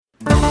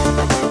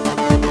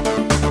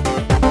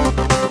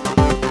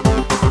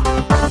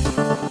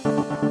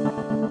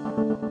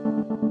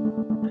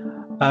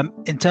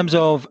In terms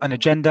of an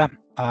agenda,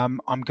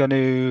 I'm going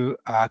to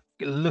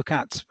look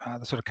at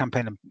the sort of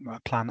campaign and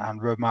plan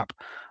and roadmap,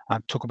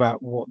 and talk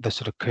about what the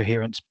sort of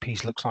coherence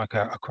piece looks like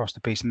across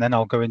the piece, and then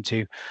I'll go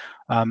into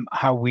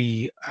how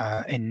we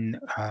in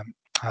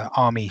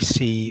Army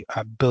see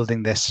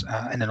building this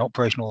in an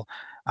operational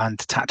and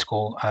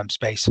tactical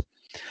space,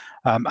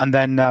 and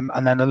then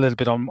a little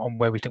bit on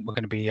where we think we're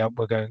going to be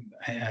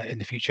in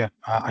the future.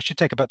 I should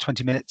take about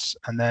 20 minutes,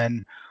 and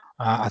then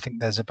I think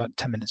there's about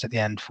 10 minutes at the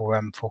end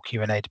for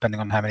Q&A,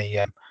 depending on how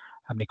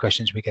many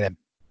questions we get in.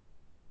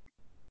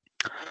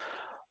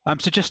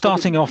 So just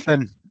starting off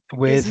then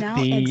with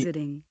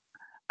the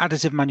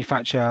additive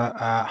manufacture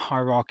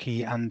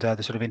hierarchy and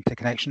the sort of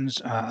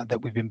interconnections that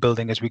we've been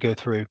building as we go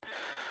through.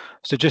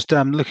 So just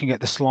looking at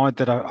the slide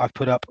that I've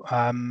put up,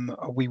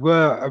 we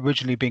were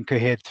originally being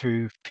cohered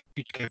through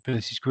Future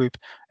Capabilities Group,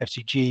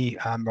 FCG,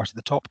 right at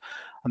the top,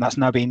 and that's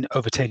now been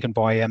overtaken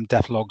by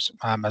Devlogs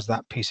as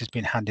that piece has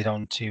been handed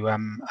on to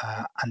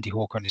Andy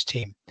Hawker and his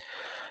team.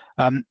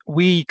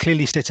 We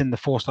clearly sit in the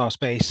 4-star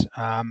space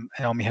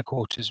in Army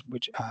headquarters,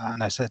 which,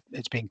 and I said,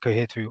 it's being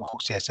cohered through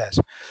Hawk CSS.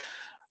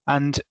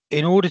 And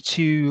in order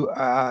to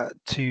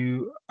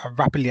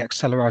rapidly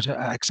accelerate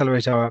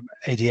our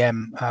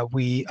ADM,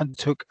 we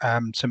undertook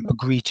some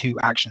agreed to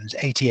actions,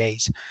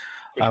 ATAs,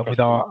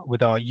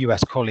 with our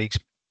US colleagues.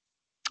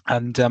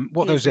 And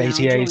what those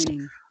ATAs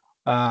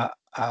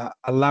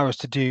allow us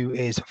to do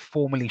is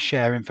formally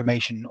share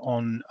information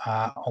on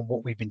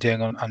what we've been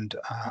doing and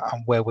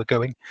where we're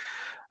going,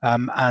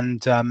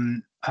 and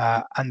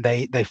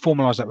they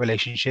formalize that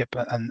relationship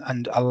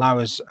and allow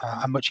us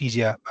a much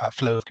easier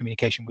flow of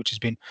communication, which has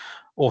been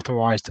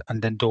authorized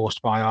and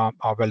endorsed by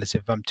our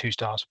relative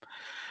 2-stars.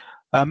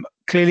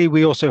 Clearly,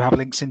 we also have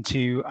links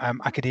into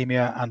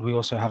academia, and we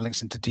also have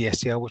links into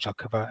DSCL, which I'll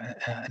cover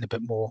in a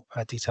bit more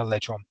detail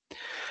later on.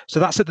 So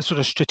that's at the sort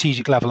of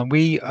strategic level, and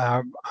we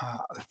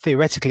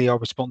theoretically are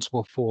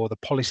responsible for the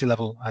policy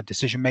level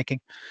decision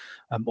making,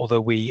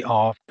 although we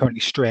are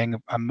currently straying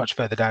much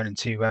further down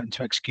into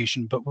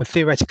execution. But we're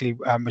theoretically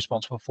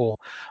responsible for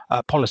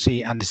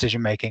policy and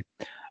decision making,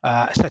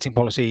 setting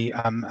policy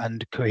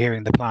and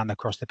cohering the plan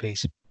across the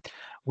piece.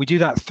 We do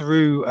that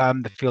through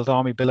the Field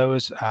Army below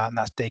us, and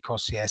that's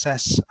DACOS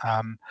CSS,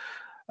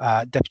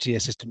 Deputy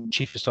Assistant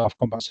Chief of Staff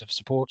Combat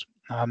Support,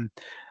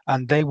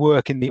 and they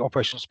work in the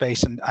operational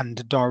space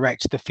and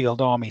direct the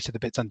Field Army, so the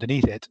bits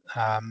underneath it,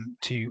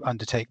 to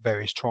undertake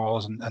various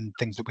trials and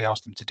things that we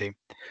ask them to do.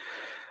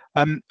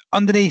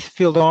 Underneath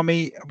Field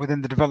Army,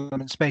 within the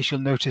development space,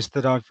 you'll notice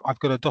that I've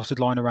got a dotted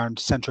line around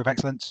Centre of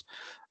Excellence.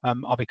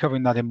 I'll be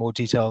covering that in more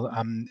detail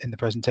in the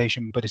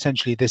presentation, but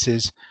essentially this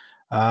is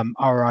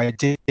our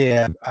idea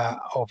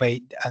of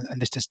and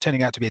this is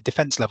turning out to be a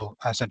defence level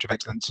Centre of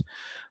Excellence.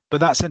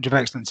 But that Centre of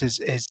Excellence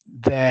is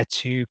there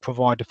to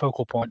provide a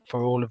focal point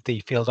for all of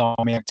the Field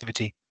Army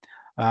activity,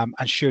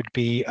 and should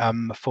be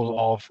full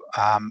of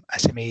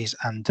SMEs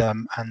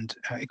and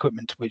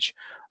equipment which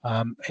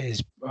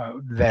is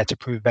there to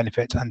prove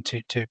benefit and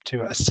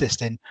to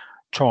assist in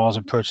trials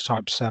and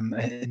prototypes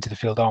into the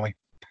Field Army.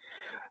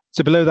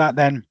 So below that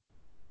then,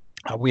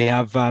 we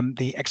have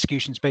the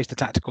execution space, the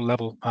tactical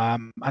level,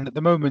 and at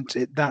the moment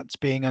that's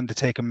being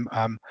undertaken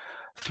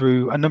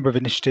through a number of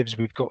initiatives.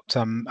 We've got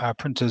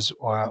printers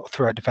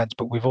throughout defence,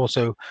 but we've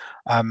also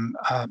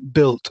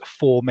built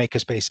 4 maker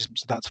spaces.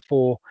 So that's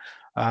 4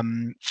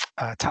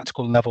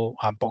 tactical level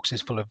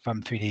boxes full of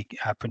 3D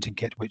printing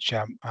kit, which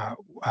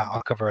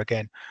I'll cover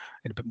again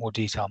in a bit more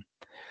detail.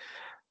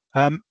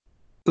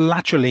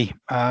 Laterally,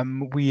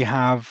 we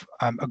have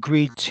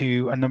agreed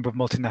to a number of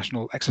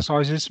multinational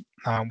exercises.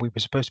 We were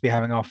supposed to be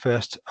having our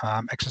first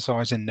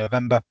exercise in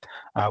November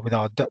with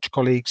our Dutch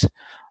colleagues.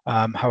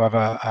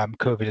 However,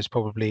 COVID has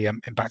probably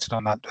impacted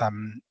on that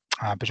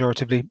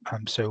pejoratively,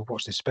 so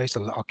watch this space.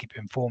 I'll keep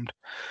you informed.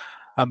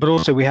 But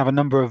also we have a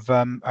number of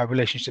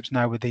relationships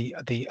now with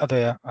the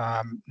other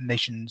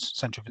nations'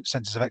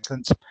 centres of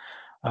excellence.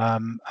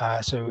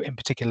 So in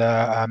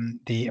particular,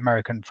 the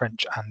American,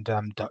 French,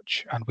 and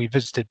Dutch, and we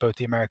visited both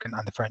the American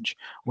and the French.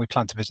 We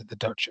plan to visit the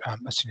Dutch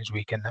as soon as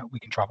we can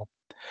travel.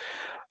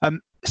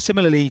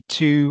 Similarly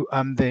to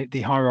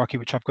the hierarchy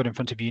which I've got in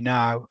front of you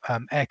now,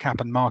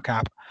 AirCap and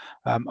MARCAP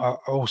are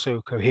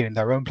also cohering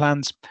their own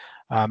plans,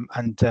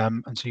 and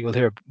so you'll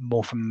hear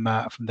more from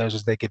those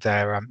as they give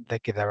their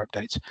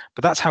updates.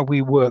 But that's how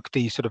we work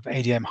the sort of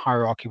ADM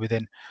hierarchy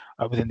within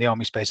the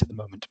Army space at the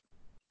moment.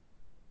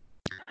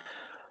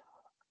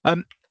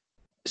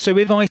 So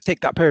if I take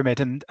that pyramid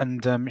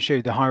and show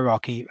you the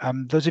hierarchy,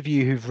 those of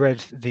you who've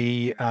read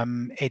the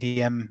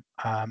ADM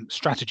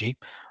strategy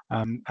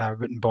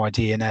written by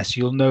DNS,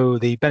 you'll know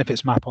the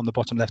benefits map on the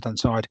bottom left-hand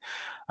side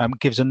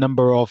gives a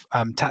number of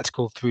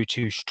tactical through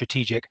to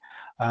strategic,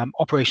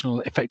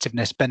 operational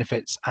effectiveness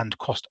benefits and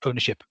cost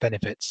ownership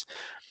benefits.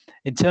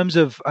 In terms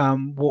of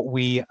what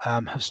we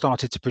have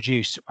started to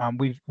produce,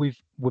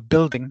 we're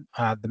building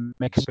the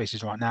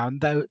makerspaces right now,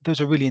 and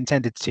those are really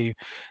intended to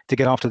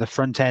get after the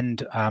front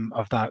end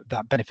of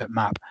that benefit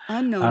map.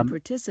 Unknown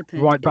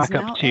participant right back is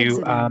up now to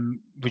exiting.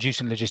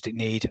 reducing logistic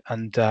need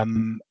and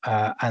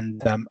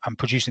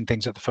producing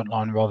things at the front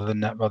line rather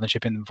than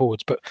shipping them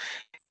forwards. But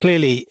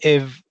clearly,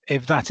 if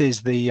that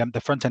is the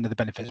front end of the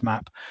benefits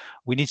map,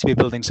 we need to be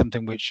building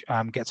something which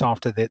gets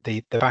after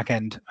the back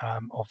end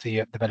of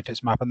the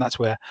benefits map, and that's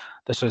where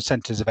the sort of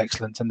centres of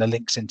excellence and the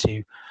links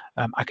into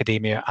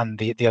academia and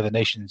the other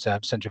nations'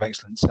 centre of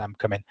excellence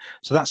come in.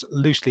 So that's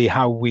loosely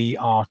how we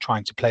are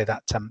trying to play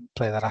that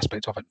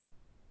aspect of it.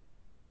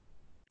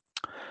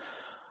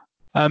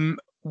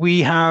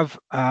 We have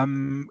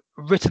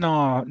written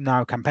our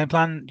now campaign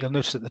plan. You'll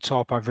notice at the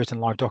top I've written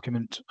live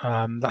document.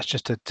 That's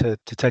just to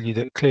tell you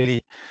that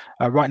clearly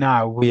right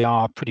now we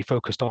are pretty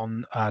focused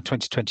on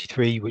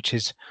 2023, which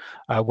is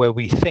where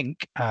we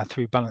think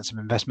through balance of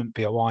investment,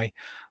 BOI,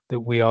 that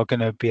we are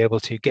going to be able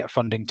to get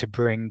funding to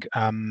bring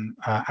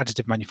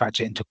additive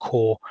manufacture into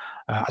core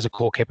as a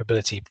core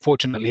capability.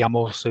 Fortunately, I'm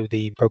also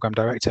the program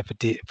director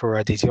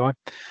for DTI.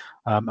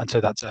 And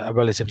so that's a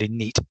relatively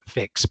neat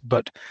fix.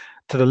 But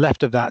to the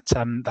left of that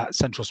that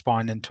central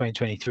spine in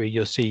 2023,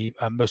 you'll see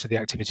most of the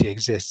activity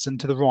exists, and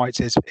to the right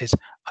is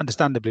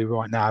understandably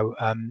right now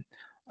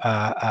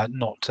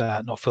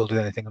not filled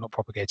with anything and not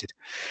propagated.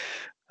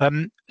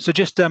 So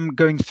just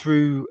going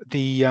through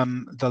the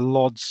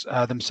LODs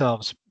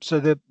themselves. So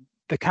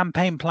the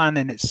campaign plan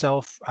in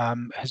itself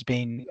has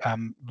been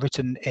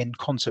written in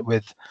concert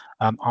with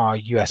our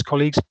US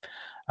colleagues.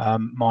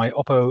 My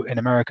Oppo in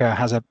America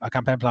has a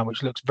campaign plan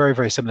which looks very,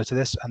 very similar to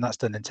this, and that's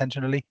done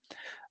intentionally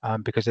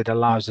because it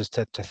allows us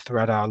to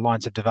thread our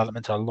lines of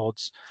development, our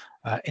LODs,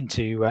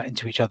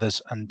 into each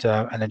other's and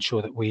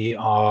ensure that we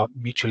are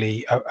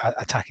mutually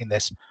attacking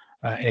this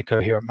in a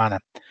coherent manner.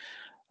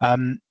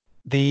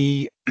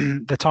 The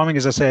timing,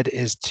 as I said,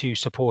 is to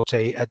support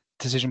a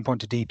decision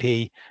point to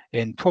DP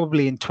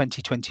probably in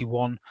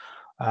 2021.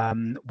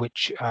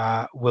 Which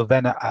will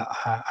then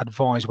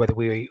advise whether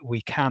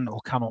we can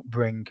or cannot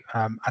bring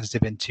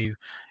additive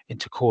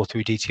into core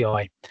through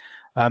DTI.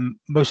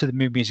 Most of the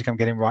mood music I'm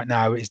getting right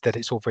now is that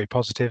it's all very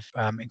positive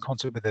in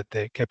concert with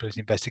the capability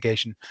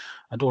investigation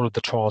and all of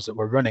the trials that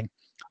we're running.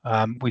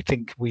 We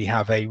think we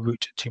have a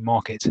route to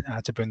market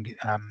to bring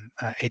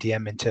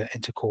ADM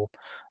into core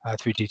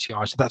through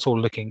DTI. So that's all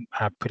looking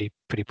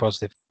pretty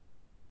positive.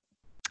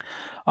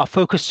 Our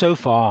focus so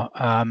far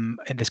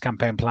in this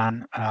campaign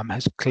plan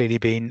has clearly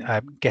been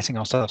getting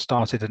ourselves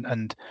started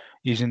and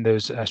using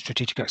those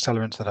strategic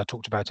accelerants that I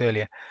talked about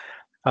earlier,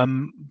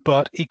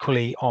 but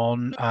equally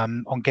on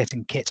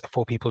getting kit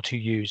for people to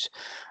use.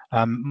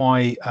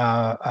 My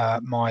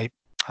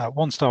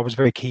OneStar was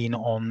very keen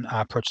on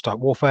prototype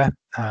warfare,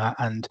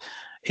 and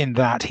in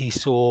that he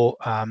saw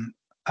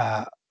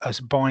us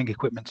buying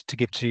equipment to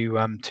give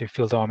to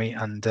Field Army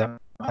and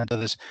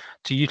others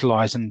to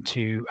utilize and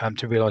to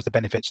realize the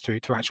benefits through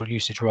actual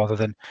usage rather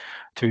than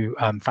through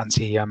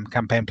fancy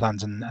campaign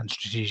plans and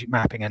strategic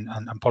mapping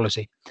and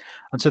policy.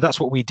 And so that's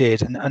what we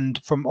did.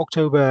 And from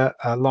October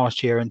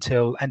last year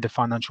until end of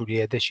financial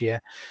year this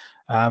year,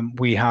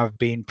 we have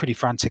been pretty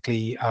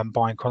frantically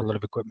buying quite a lot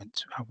of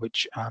equipment,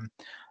 which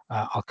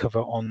I'll cover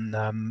on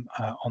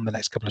the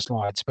next couple of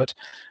slides. But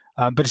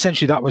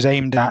essentially that was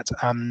aimed at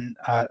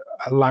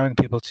allowing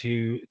people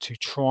to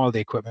trial the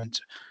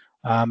equipment,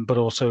 but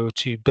also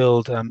to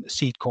build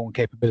seed corn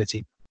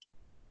capability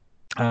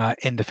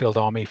in the Field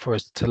Army for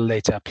us to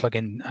later plug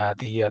in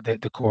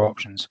the core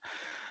options.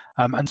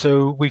 And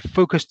so we've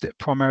focused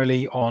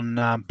primarily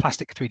on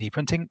plastic 3D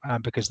printing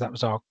because that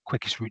was our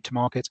quickest route to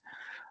market.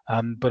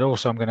 But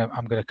also I'm going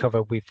to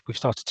cover we've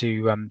started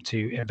to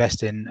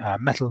invest in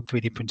metal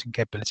 3D printing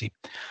capability,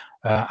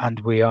 and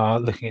we are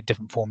looking at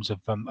different forms of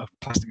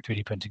plastic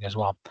 3D printing as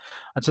well.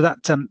 And so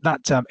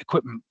that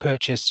equipment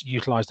purchase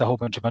utilised a whole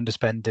bunch of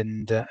underspend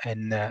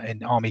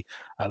in Army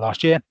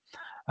last year,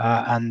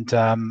 and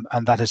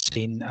that has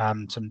seen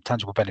some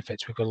tangible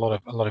benefits. We've got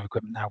a lot of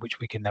equipment now which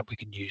we can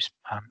use,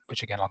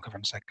 which again I'll cover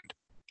in a second.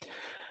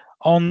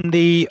 On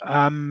the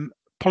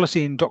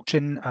policy and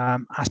doctrine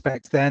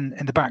aspect, then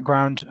in the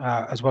background,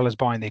 as well as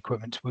buying the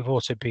equipment, we've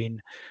also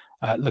been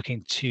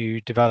looking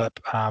to develop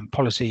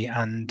policy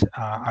and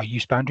our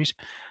use boundaries.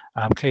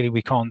 Clearly,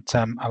 we can't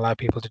allow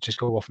people to just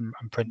go off and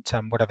print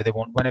whatever they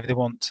want, whenever they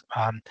want.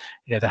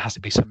 There has to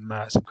be some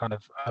kind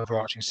of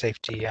overarching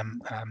safety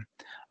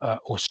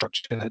or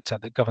structure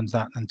that governs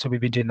that, and so we've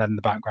been doing that in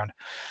the background.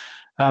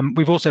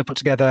 We've also put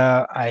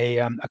together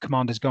a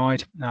commander's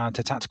guide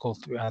to tactical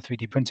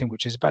 3D printing,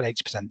 which is about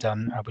 80%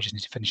 done. We just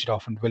need to finish it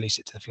off and release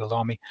it to the Field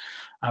Army.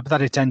 But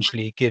that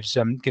essentially gives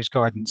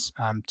guidance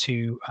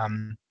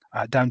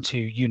down to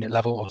unit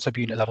level or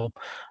subunit level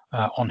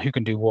on who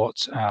can do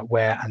what,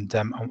 where, and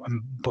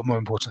but more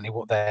importantly,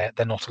 what they're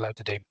not allowed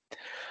to do.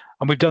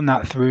 And we've done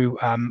that through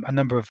a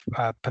number of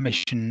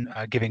permission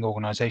giving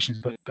organisations,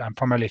 but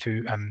primarily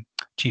through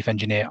Chief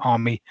Engineer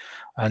Army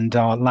and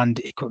our Land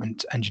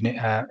Equipment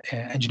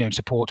Engineering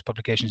Support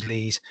Publications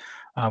LEEs,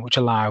 which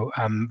allow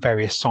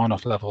various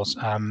sign-off levels,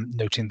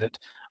 noting that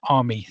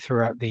Army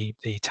throughout the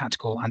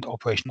tactical and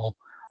operational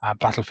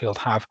battlefield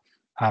have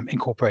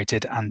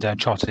incorporated and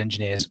chartered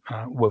engineers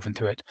woven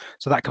through it.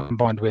 So that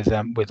combined with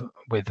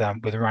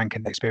rank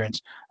and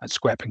experience at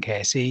SQEP and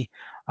KSE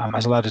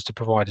has allowed us to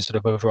provide a sort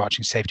of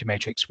overarching safety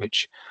matrix,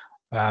 which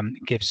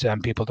gives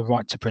people the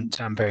right to print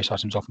various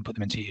items off and put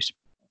them into use.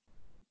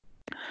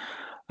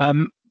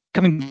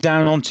 Coming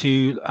down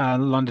onto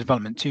line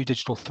development 2,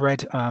 digital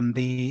thread,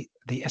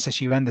 the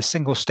SSUN, the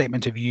single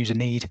statement of user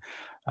need,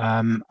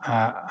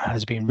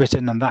 has been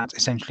written, and that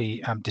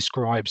essentially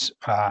describes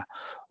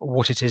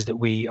what it is that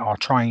we are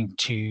trying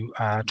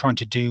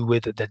to do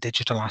with the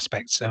digital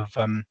aspects of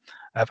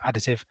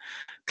additive.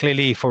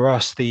 Clearly, for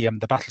us, the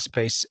battle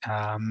space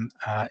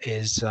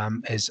is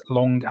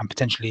long and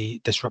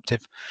potentially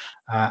disruptive,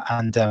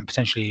 and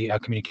potentially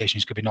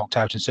communications could be knocked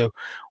out. And so,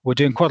 we're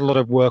doing quite a lot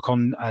of work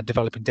on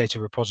developing data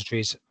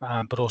repositories,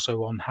 but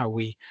also on how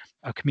we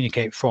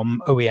communicate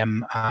from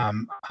OEM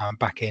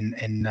back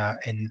in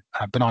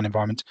benign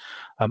environment,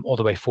 all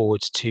the way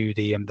forwards to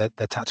the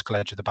tactical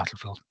edge of the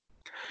battlefield.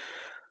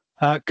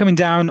 Coming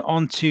down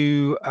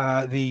onto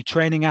the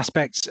training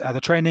aspects,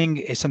 the training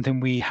is something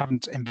we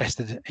haven't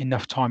invested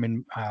enough time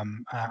in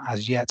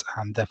as yet,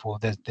 and therefore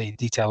the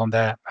detail on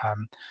there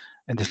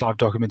in this live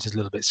document is a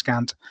little bit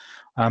scant.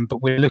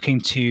 But we're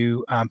looking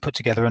to put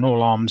together an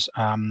all arms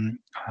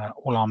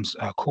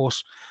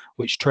course,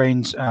 which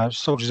trains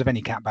soldiers of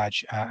any CAT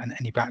badge and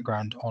any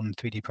background on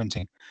 3D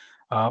printing.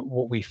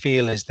 What we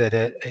feel is that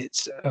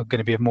it's going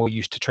to be of more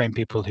use to train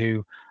people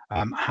who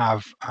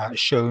have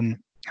shown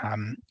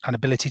an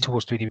ability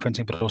towards 3D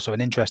printing, but also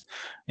an interest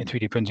in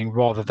 3D printing,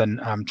 rather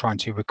than trying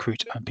to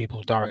recruit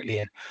people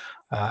directly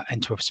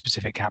into a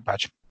specific CAT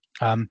badge.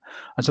 And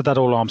so that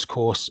all arms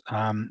course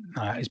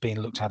is being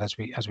looked at as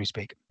we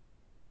speak.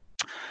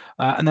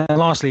 And then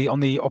lastly, on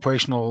the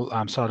operational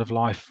side of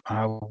life,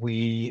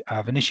 we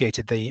have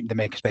initiated the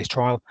Makerspace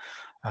trial.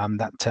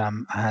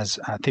 That has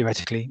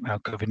theoretically,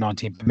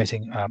 COVID-19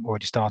 permitting,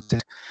 already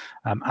started,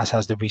 as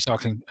has the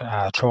recycling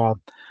trial.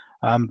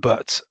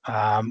 But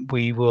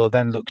we will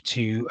then look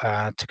to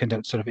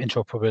conduct sort of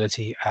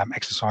interoperability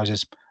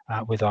exercises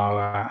with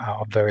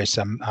our various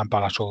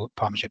bilateral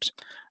partnerships.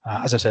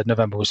 As I said,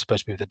 November was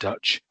supposed to be with the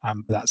Dutch,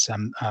 but that's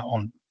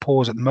on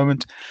pause at the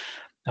moment.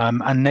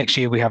 And next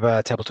year we have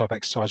a tabletop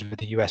exercise with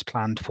the US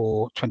planned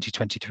for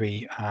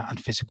 2023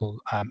 and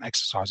physical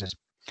exercises.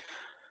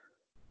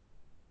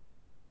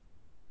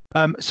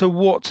 So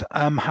what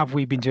have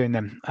we been doing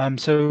then?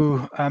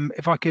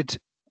 If I could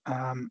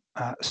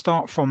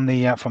start from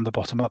the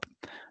bottom up.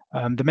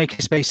 The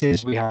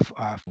makerspaces, we have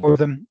 4 of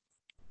them.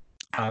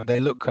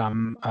 They look like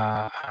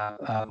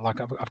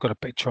I've got a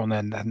picture on there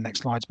in the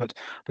next slides, but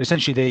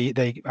essentially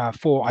they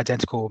 4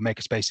 identical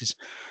makerspaces.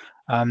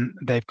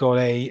 They've got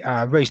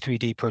a Raise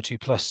 3D Pro 2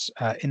 Plus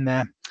in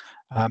there,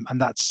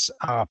 and that's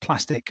our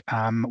plastic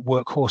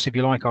workhorse, if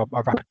you like, our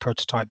rapid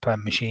prototype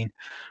machine.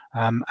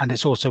 And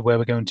it's also where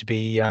we're going to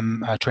be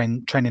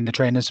training the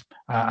trainers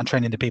and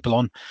training the people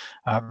on,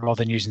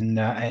 rather than using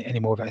any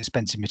more of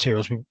expensive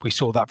materials. We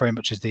saw that very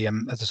much as the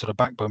sort of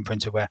backbone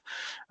printer, where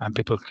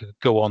people could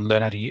go on,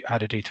 learn how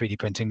to do 3D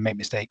printing, make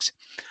mistakes,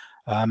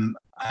 and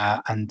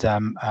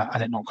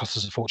it not cost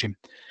us a fortune.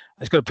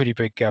 It's got a pretty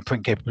big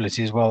print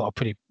capability as well, a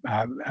pretty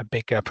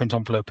big print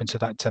envelope, and so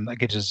that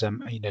gives us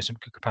some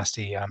good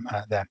capacity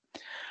there.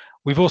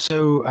 We've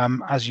also,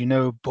 as you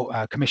know,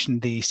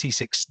 commissioned the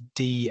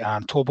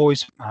C6D Tall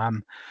Boys,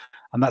 and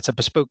that's a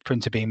bespoke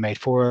printer being made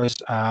for us,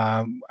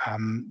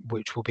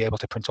 which will be able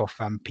to print off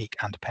PEEK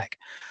and PEC.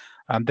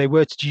 They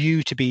were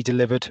due to be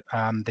delivered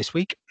this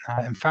week,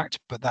 in fact,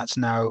 but that's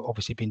now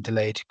obviously been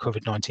delayed.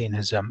 COVID-19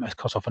 has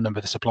cut off a number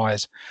of the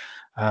suppliers,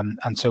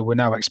 and so we're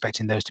now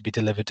expecting those to be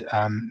delivered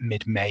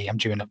mid-May. I'm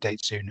due an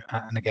update soon,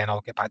 and again, I'll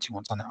get back to you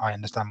once I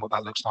understand what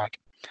that looks like.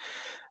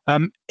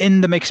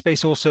 In the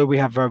makerspace also, we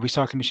have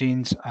recycling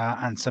machines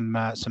and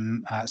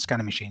some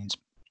scanning machines.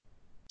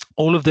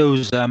 All of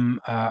those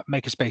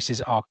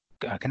makerspaces are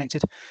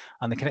connected,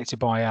 and they're connected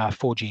by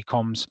 4G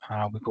comms.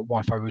 We've got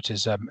Wi-Fi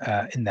routers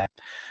in there.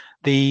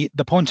 The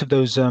point of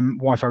those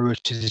Wi-Fi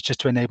routers is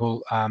just to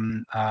enable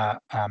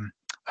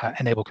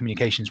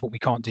communications. What we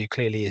can't do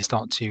clearly is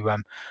start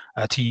to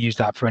use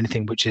that for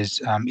anything which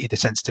is either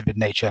sensitive in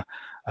nature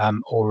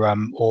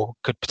or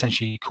could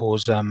potentially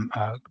cause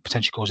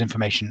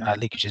information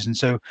leakages. And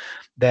so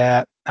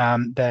they're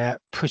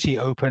pretty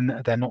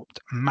open. They're not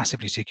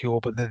massively secure,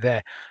 but they're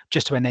there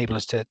just to enable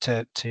us to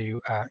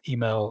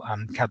email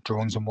CAD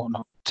drawings and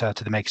whatnot to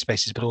the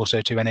makerspaces, but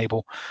also to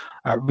enable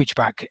reach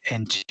back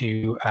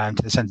into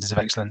the centers of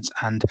excellence,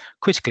 and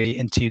critically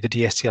into the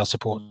DSTL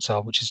support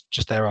cell, which is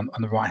just there on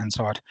the right hand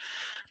side.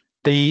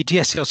 The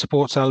DSCL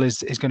support cell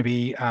is going to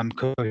be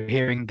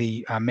cohering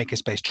the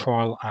Makerspace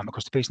trial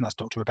across the piece, and that's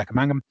Dr. Rebecca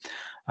Mangum.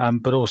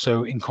 But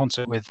also in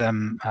concert with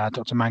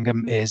Dr.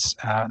 Mangum is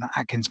an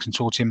Atkins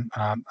consortium.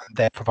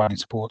 They're providing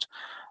support,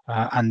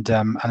 and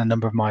a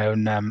number of my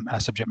own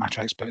subject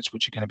matter experts,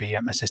 which are going to be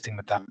assisting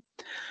with that.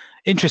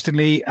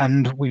 Interestingly,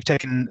 and we've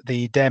taken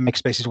the DARE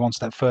Makerspaces one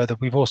step further,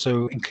 we've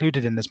also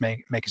included in this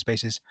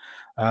Makerspaces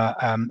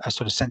a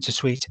sort of sensor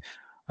suite,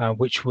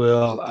 which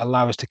will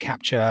allow us to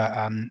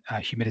capture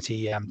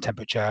humidity,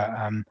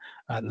 temperature,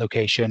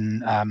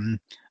 location,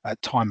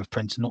 time of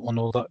print, and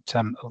all that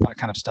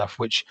kind of stuff,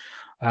 which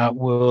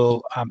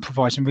will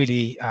provide some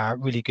really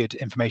good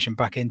information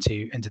back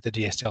into the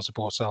DSCL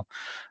support cell,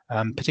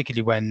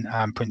 particularly when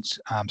prints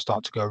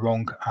start to go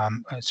wrong,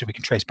 so we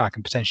can trace back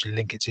and potentially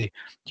link it to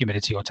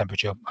humidity or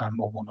temperature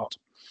or whatnot.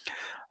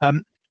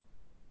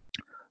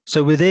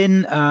 So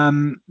within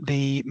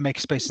the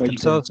Makerspaces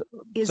themselves,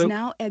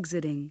 now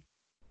exiting.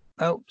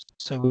 Oh,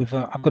 so we've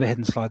I've got a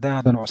hidden slide there.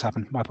 I don't know what's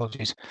happened. My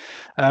apologies.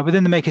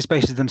 Within the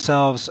Makerspaces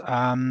themselves,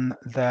 the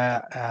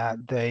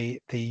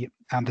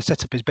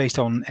setup is based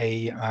on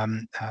a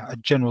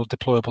general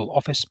deployable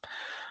office,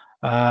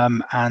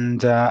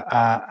 and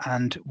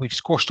we've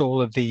squashed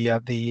all of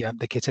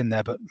the kit in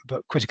there, but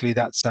critically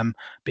that's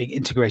being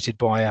integrated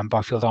by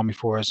Field Army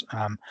for us,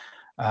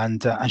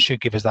 and should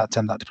give us that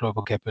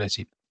deployable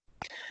capability.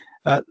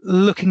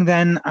 Looking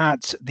then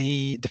at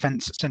the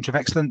Defence Centre of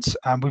Excellence,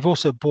 we've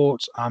also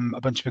bought a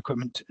bunch of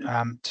equipment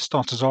to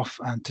start us off,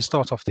 and to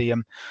start off the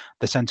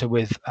centre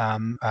with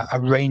a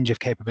range of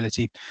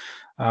capability.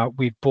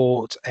 We've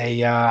bought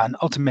an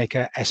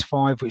Ultimaker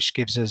S5, which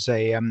gives us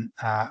a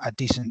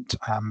decent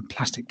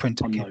plastic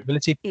print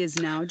capability. Is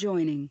now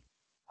joining.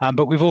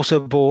 But we've also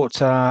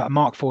bought a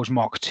Markforged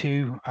Mark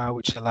II,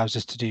 which allows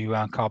us to do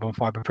carbon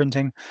fibre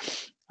printing.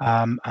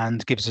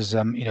 And gives us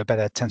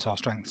better tensile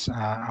strengths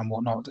and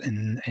whatnot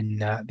in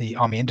the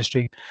Army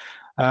industry.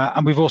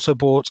 And we've also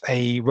bought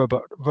a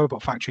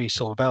Robot Factory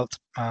Silver Belt,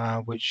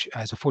 which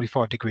has a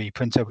 45-degree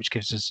printer, which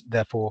gives us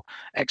therefore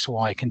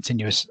XY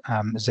continuous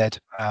Z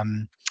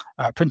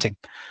printing.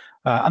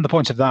 And the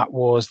point of that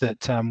was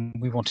that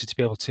we wanted to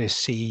be able to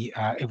see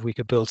if we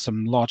could build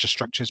some larger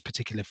structures,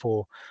 particularly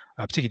for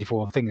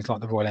things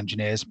like the Royal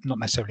Engineers, not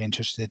necessarily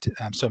interested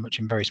so much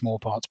in very small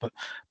parts, but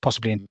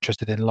possibly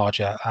interested in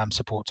larger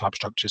support type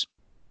structures.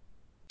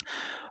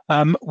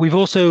 We've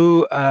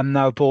also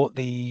now bought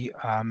the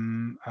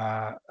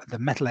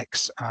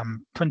Metal-X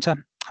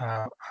printer.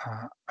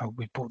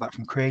 We bought that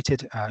from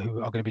Created, who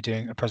are going to be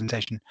doing a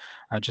presentation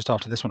just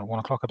after this one at 1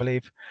 o'clock, I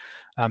believe.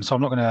 So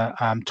I'm not going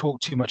to talk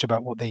too much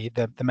about what the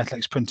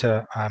Metal-X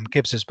printer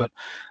gives us, but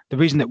the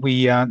reason that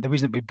we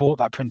bought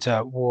that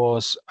printer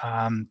was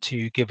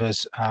to give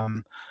us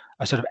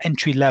a sort of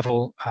entry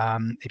level,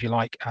 if you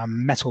like,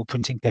 metal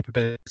printing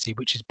capability,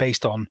 which is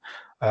based on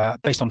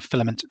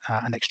filament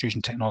and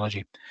extrusion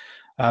technology.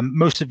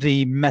 Most of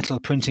the metal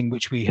printing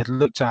which we had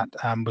looked at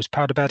was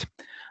powder bed.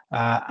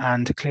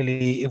 And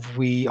clearly, if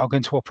we are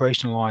going to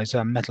operationalize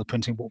metal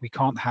printing, what we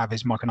can't have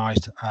is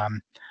micronized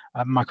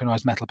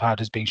metal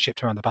powders being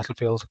shipped around the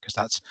battlefield, because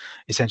that's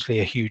essentially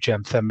a huge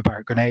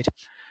thermobaric grenade,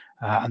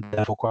 and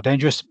therefore quite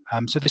dangerous.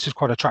 So this is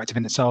quite attractive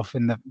in itself,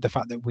 in the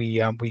fact that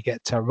we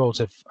get rolls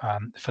of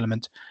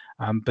filament,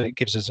 but it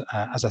gives us,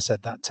 as I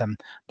said,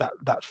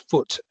 that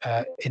foot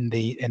in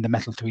the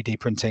metal 3D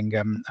printing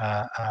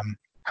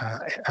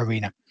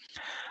arena.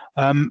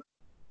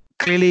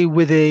 Clearly,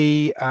 with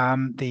the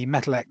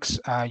Metal-X,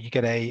 you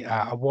get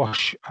a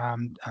wash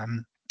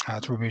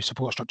to remove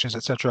support structures,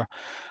 etc.,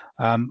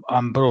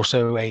 but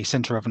also a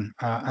sinter oven.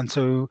 And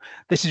so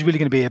this is really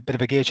going to be a bit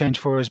of a gear change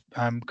for us,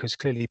 because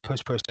clearly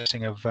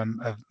post-processing of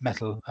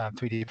metal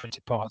 3D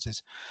printed parts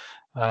is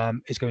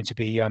going to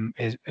be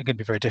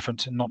very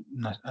different,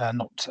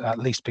 not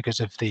least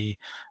because of the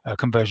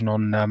conversion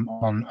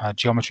on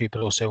geometry,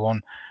 but also on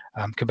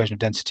conversion of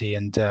density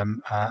and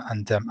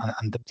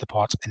the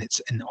part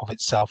in of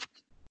itself.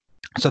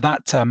 So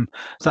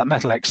that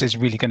Metal-X is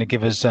really going to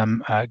give us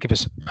some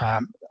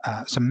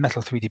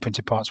metal 3D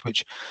printed parts,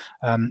 which,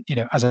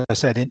 as I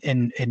said,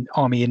 in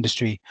Army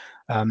industry,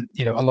 a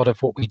lot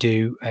of what we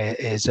do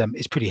is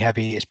pretty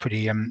heavy, is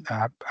pretty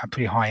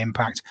high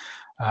impact,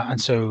 and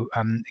so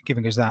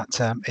giving us that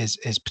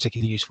is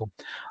particularly useful.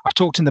 I've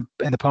talked in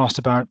the past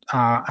about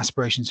our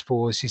aspirations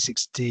for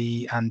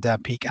C6D and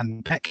PEEK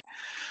and PEC.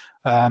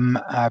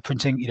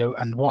 Printing,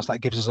 and whilst that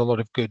gives us a lot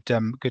of good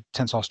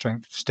tensile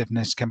strength,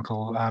 stiffness,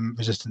 chemical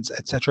resistance,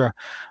 etc.,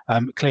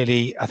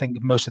 clearly I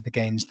think most of the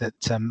gains that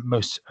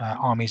most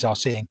armies are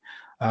seeing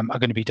are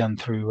going to be done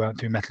through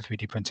metal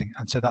 3D printing,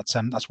 and so that's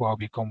why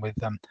we've gone with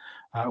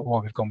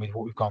what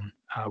we've gone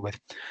with.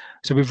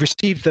 So we've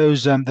received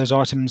those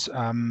items,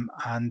 and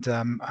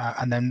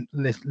then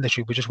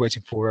literally we're just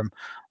waiting for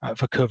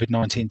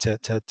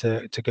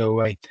COVID-19 to go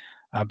away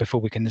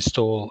before we can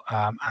install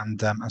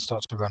and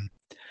start to run.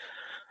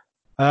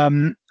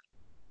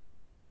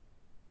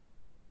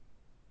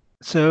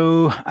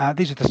 So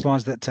these are the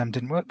slides that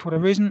didn't work for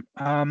whatever reason.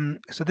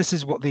 So this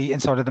is what the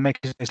inside of the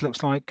makerspace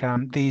looks like.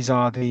 These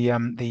are the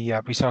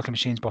recycling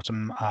machines,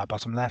 bottom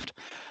left,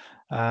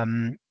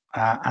 and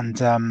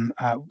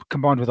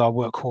combined with our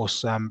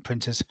workhorse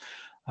printers,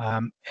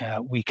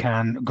 we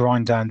can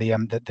grind down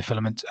the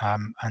filament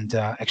and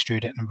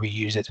extrude it and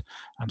reuse it.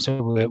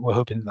 So we're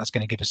hoping that that's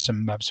going to give us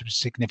some sort of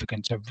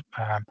significant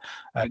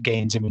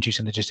gains in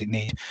reducing logistic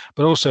need.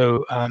 But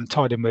also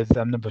tied in with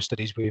a number of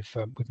studies we've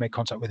made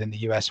contact with in the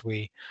US,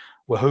 we're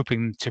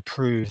hoping to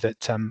prove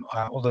that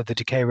although the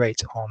decay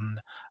rate on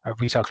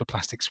recycled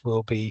plastics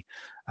will be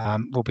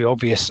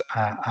obvious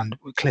and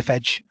cliff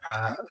edge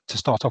to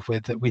start off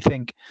with, that we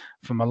think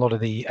from a lot of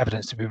the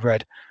evidence that we've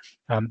read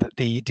that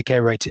the decay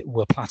rate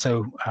will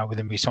plateau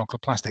within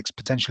recycled plastics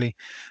potentially,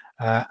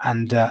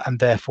 and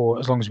therefore,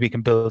 as long as we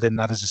can build in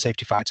that as a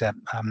safety factor,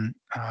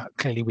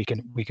 clearly we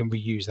can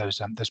reuse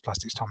those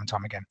plastics time and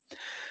time again.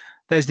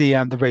 There's the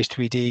Raise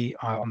 3D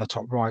on the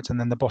top right, and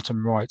then the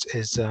bottom right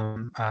is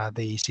the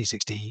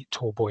C60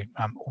 Tallboy.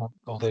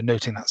 Although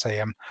noting that's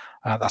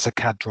a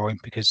CAD drawing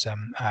because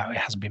it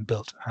hasn't been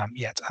built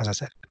yet, as I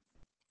said.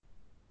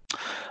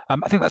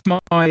 I think that's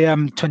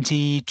my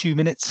 22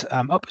 minutes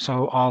up,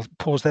 so I'll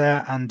pause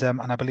there, and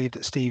I believe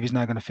that Steve is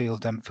now going to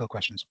field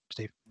questions.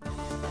 Steve.